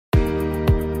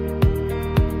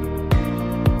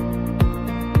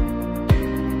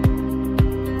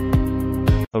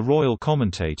A royal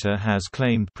commentator has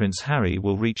claimed Prince Harry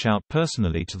will reach out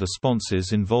personally to the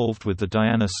sponsors involved with the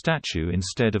Diana statue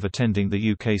instead of attending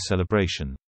the UK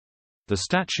celebration. The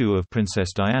statue of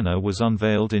Princess Diana was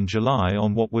unveiled in July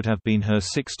on what would have been her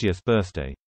 60th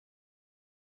birthday.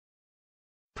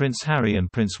 Prince Harry and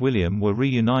Prince William were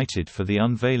reunited for the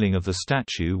unveiling of the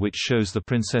statue, which shows the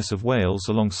Princess of Wales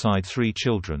alongside 3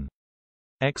 children.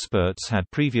 Experts had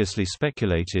previously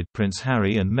speculated Prince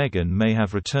Harry and Meghan may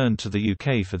have returned to the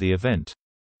UK for the event.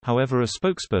 However, a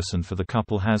spokesperson for the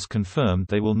couple has confirmed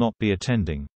they will not be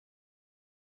attending.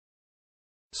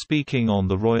 Speaking on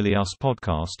the Royally Us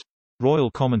podcast, royal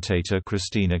commentator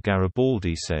Christina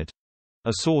Garibaldi said,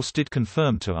 "A source did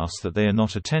confirm to us that they are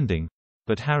not attending,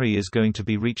 but Harry is going to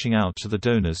be reaching out to the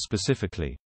donors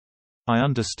specifically. I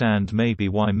understand maybe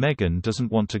why Meghan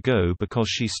doesn't want to go, because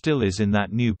she still is in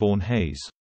that newborn haze.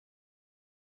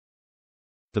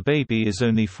 The baby is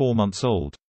only 4 months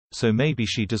old, so maybe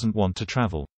she doesn't want to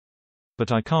travel.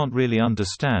 But I can't really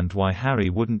understand why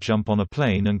Harry wouldn't jump on a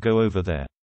plane and go over there."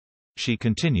 She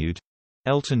continued,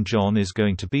 "Elton John is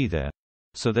going to be there,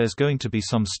 so there's going to be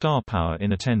some star power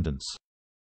in attendance.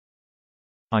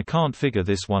 I can't figure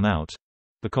this one out,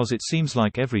 because it seems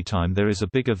like every time there is a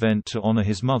big event to honor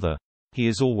his mother, he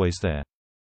is always there.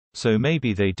 So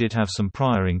maybe they did have some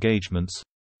prior engagements,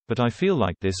 but I feel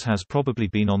like this has probably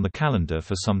been on the calendar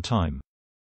for some time."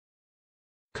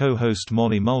 Co-host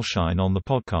Molly Mulshine on the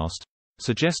podcast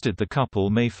suggested the couple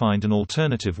may find an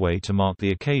alternative way to mark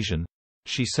the occasion.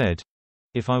 She said,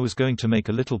 "If I was going to make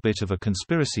a little bit of a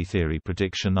conspiracy theory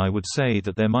prediction, I would say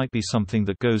that there might be something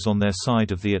that goes on their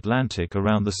side of the Atlantic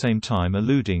around the same time,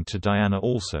 alluding to Diana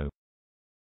also.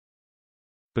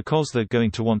 Because they're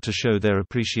going to want to show their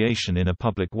appreciation in a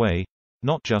public way,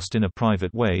 not just in a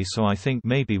private way, so I think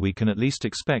maybe we can at least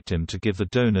expect him to give the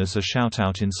donors a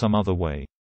shout-out in some other way."